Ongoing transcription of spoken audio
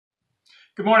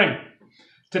Good morning.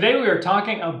 Today we are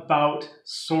talking about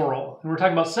sorrel, and we're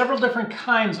talking about several different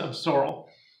kinds of sorrel.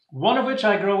 One of which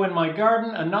I grow in my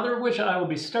garden, another of which I will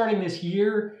be starting this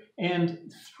year,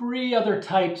 and three other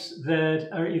types that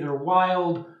are either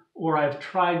wild or I've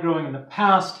tried growing in the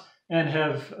past and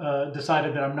have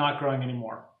decided that I'm not growing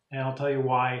anymore. And I'll tell you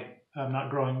why I'm not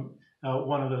growing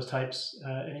one of those types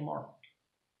anymore.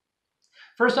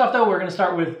 First off, though, we're going to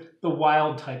start with the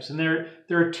wild types. And there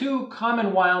are two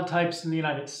common wild types in the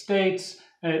United States,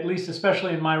 at least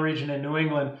especially in my region in New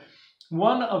England.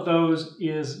 One of those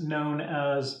is known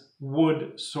as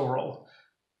wood sorrel.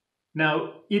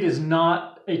 Now, it is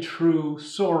not a true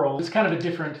sorrel. It's kind of a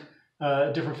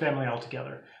different family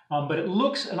altogether. But it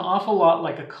looks an awful lot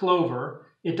like a clover.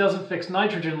 It doesn't fix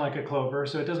nitrogen like a clover,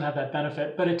 so it doesn't have that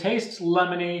benefit. But it tastes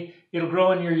lemony. It'll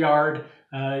grow in your yard.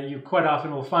 You quite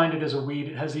often will find it as a weed.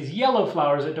 It has these yellow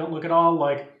flowers that don't look at all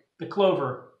like the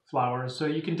clover flowers. So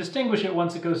you can distinguish it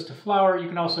once it goes to flower. You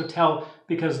can also tell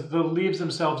because the leaves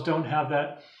themselves don't have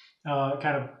that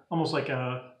kind of almost like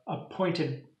a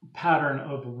pointed pattern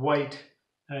of white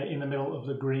in the middle of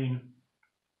the green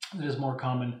that is more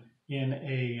common in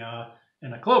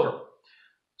a clover.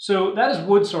 So that is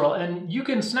wood sorrel, and you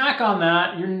can snack on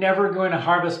that. You're never going to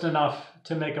harvest enough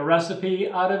to make a recipe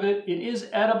out of it. It is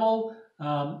edible.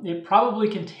 It probably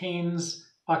contains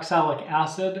oxalic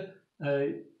acid,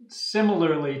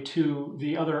 similarly to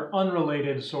the other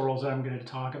unrelated sorrels that I'm going to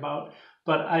talk about.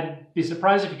 But I'd be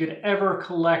surprised if you could ever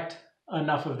collect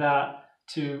enough of that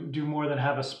to do more than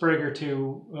have a sprig or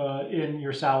two in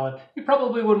your salad. You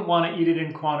probably wouldn't want to eat it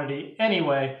in quantity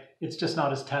anyway. It's just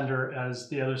not as tender as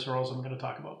the other sorrels I'm going to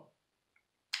talk about.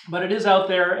 But it is out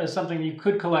there as something you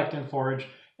could collect and forage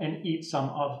and eat some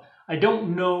of. I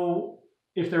don't know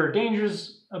if there are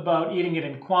dangers about eating it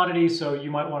in quantity, so you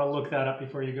might want to look that up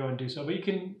before you go and do so. But you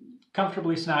can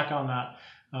comfortably snack on that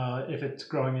if it's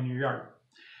growing in your yard.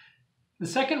 The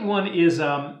second one is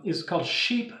called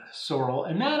sheep sorrel,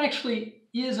 and that actually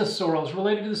is a sorrel. It's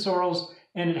related to the sorrels,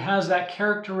 and it has that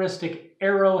characteristic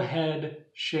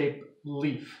arrowhead-shaped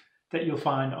leaf that you'll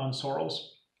find on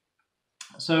sorrels.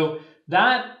 So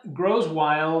that grows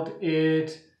wild.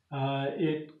 It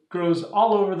grows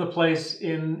all over the place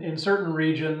in certain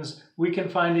regions. We can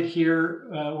find it here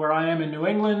where I am in New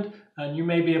England, and you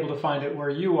may be able to find it where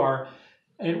you are.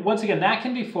 And once again, that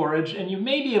can be foraged, and you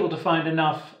may be able to find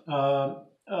enough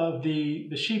of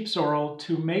the sheep sorrel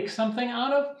to make something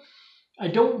out of. I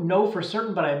don't know for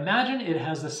certain, but I imagine it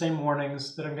has the same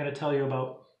warnings that I'm going to tell you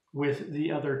about with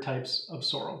the other types of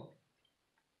sorrel.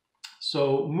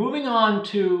 So moving on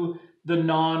to the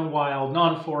non-wild,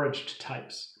 non-foraged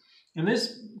types. And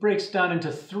this breaks down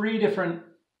into three different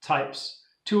types,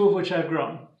 two of which I've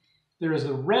grown. There is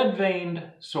the red-veined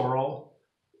sorrel,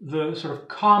 the sort of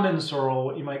common sorrel,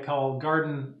 what you might call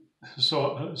garden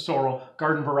sorrel,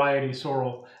 garden variety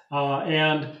sorrel,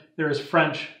 and there is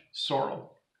French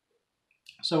sorrel.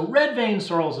 So red-veined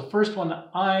sorrel is the first one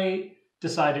that I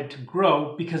decided to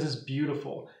grow because it's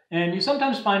beautiful. And you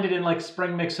sometimes find it in like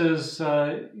spring mixes,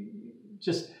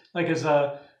 just like as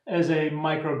a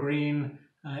microgreen,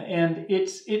 and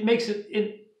it makes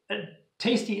it a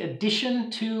tasty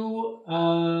addition to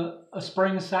a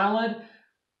spring salad.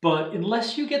 But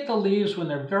unless you get the leaves when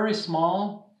they're very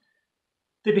small,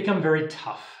 they become very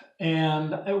tough.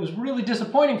 And it was really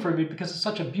disappointing for me because it's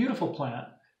such a beautiful plant,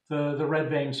 the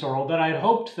red-veined sorrel, that I had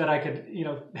hoped that I could,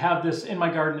 have this in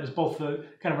my garden as both the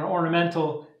kind of an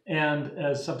ornamental and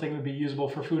as something that would be usable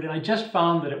for food. And I just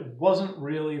found that it wasn't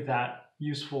really that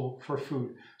useful for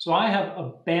food. So I have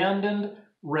abandoned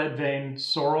red-veined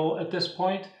sorrel at this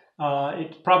point.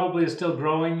 It probably is still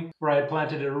growing where I had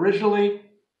planted it originally.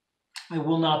 I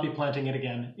will not be planting it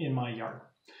again in my yard.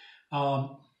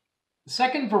 The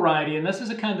second variety, and this is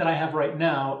the kind that I have right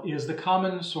now, is the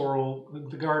common sorrel,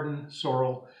 the garden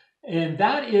sorrel. And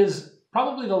that is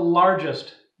probably the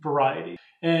largest variety.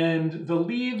 And the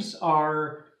leaves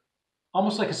are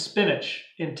almost like a spinach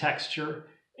in texture,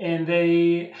 and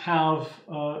they have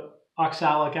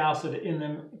oxalic acid in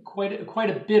them, quite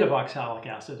a bit of oxalic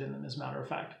acid in them, as a matter of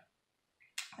fact.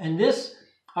 And this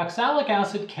oxalic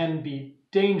acid can be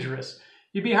dangerous.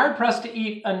 You'd be hard-pressed to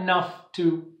eat enough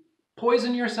to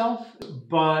poison yourself,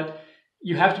 but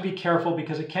you have to be careful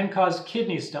because it can cause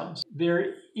kidney stones.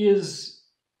 There is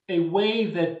a way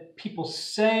that people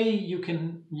say you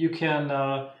can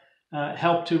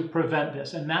help to prevent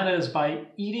this, and that is by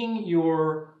eating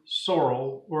your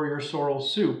sorrel or your sorrel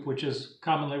soup, which is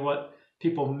commonly what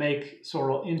people make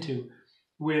sorrel into,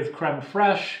 with creme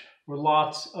fraiche or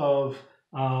lots of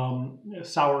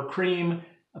sour cream.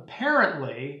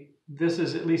 Apparently, this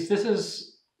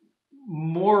is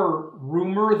more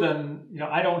rumor than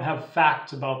I don't have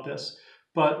facts about this,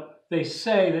 but they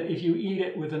say that if you eat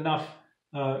it with enough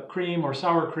cream or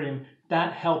sour cream,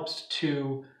 that helps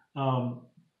to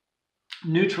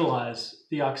neutralize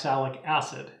the oxalic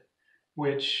acid,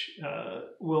 which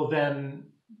will then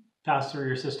pass through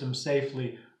your system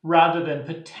safely, rather than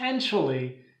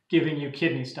potentially giving you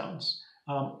kidney stones.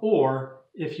 Or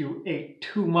if you ate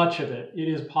too much of it, it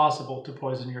is possible to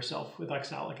poison yourself with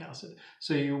oxalic acid.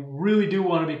 So you really do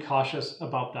want to be cautious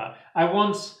about that. I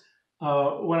once,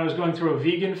 when I was going through a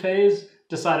vegan phase,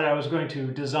 decided I was going to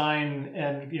design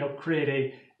and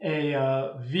create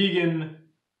a vegan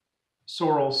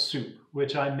sorrel soup,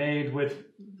 which I made with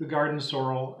the garden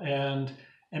sorrel. And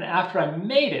after I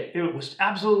made it, it was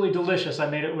absolutely delicious. I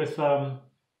made it with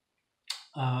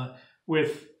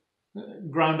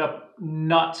ground up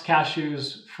nuts,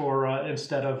 cashews for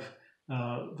instead of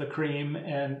the cream.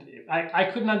 And I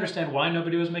couldn't understand why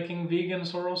nobody was making vegan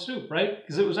sorrel soup, right?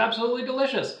 Because it was absolutely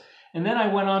delicious. And then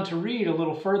I went on to read a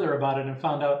little further about it and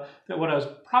found out that what I was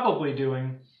probably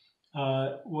doing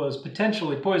was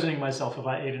potentially poisoning myself if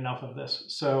I ate enough of this.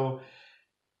 So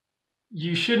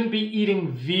you shouldn't be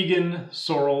eating vegan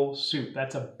sorrel soup.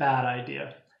 That's a bad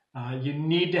idea. You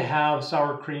need to have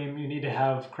sour cream, you need to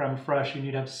have creme fraiche, you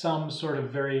need to have some sort of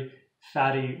very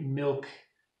fatty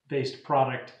milk-based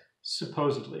product,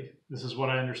 supposedly. This is what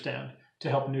I understand, to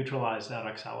help neutralize that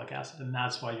oxalic acid. And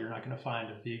that's why you're not going to find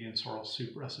a vegan sorrel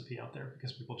soup recipe out there,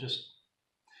 because people just,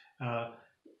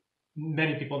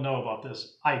 many people know about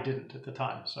this. I didn't at the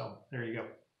time, so there you go.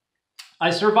 I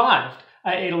survived.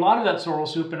 I ate a lot of that sorrel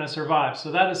soup and I survived.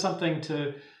 So that is something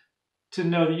to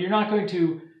know, that you're not going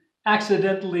to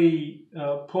accidentally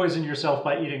poison yourself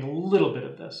by eating a little bit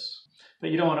of this, but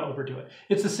you don't want to overdo it.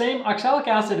 It's the same, oxalic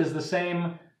acid is the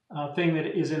same thing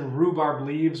that is in rhubarb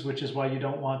leaves, which is why you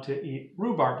don't want to eat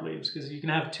rhubarb leaves, because you can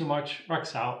have too much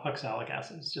oxalic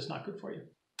acid. It's just not good for you.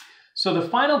 So the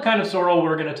final kind of sorrel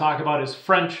we're going to talk about is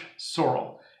French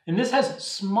sorrel. And this has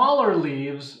smaller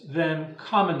leaves than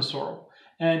common sorrel.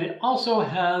 And it also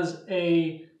has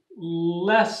a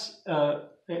less,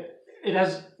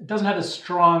 it doesn't have as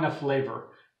strong a flavor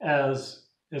as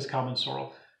common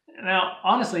sorrel. Now,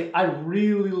 honestly, I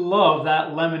really love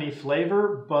that lemony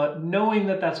flavor, but knowing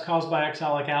that that's caused by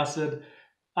oxalic acid,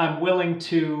 I'm willing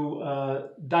to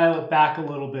dial it back a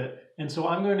little bit. And so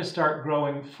I'm going to start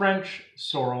growing French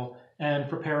sorrel and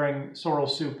preparing sorrel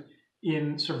soup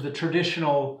in sort of the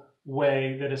traditional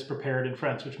way that is prepared in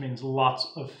France, which means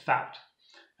lots of fat.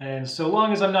 And so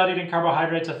long as I'm not eating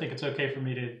carbohydrates, I think it's okay for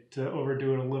me to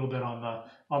overdo it a little bit on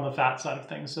the fat side of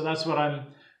things. So that's what I'm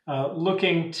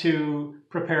looking to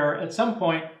prepare at some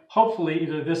point, hopefully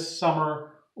either this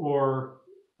summer or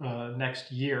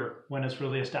next year when it's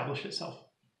really established itself.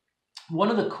 One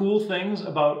of the cool things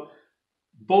about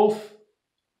both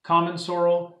common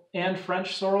sorrel and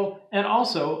French sorrel, and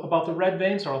also about the red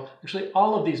vein sorrel, actually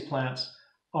all of these plants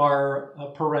are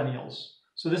perennials.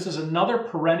 So this is another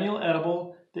perennial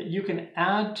edible that you can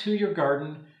add to your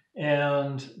garden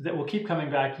and that will keep coming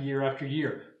back year after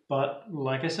year. But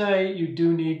like I say, you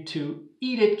do need to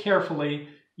eat it carefully.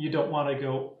 You don't want to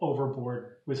go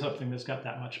overboard with something that's got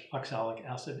that much oxalic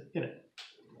acid in it.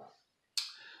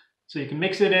 So you can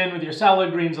mix it in with your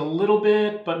salad greens a little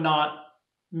bit, but not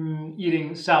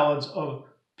eating salads of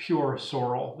pure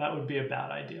sorrel. That would be a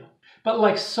bad idea. But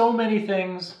like so many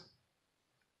things,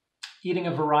 eating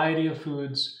a variety of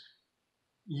foods,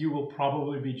 you will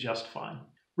probably be just fine.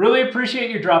 Really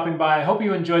appreciate you dropping by. I hope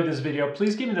you enjoyed this video.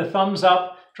 Please give me the thumbs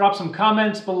up. Drop some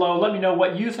comments below. Let me know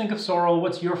what you think of sorrel.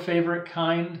 What's your favorite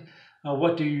kind?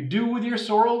 What do you do with your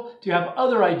sorrel? Do you have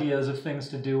other ideas of things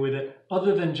to do with it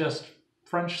other than just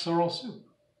French sorrel soup?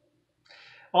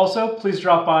 Also, please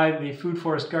drop by the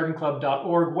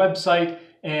foodforestgardenclub.org website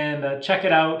and check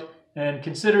it out and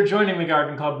consider joining the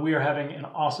garden club. We are having an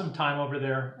awesome time over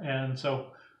there, and so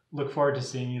look forward to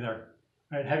seeing you there.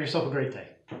 All right, have yourself a great day.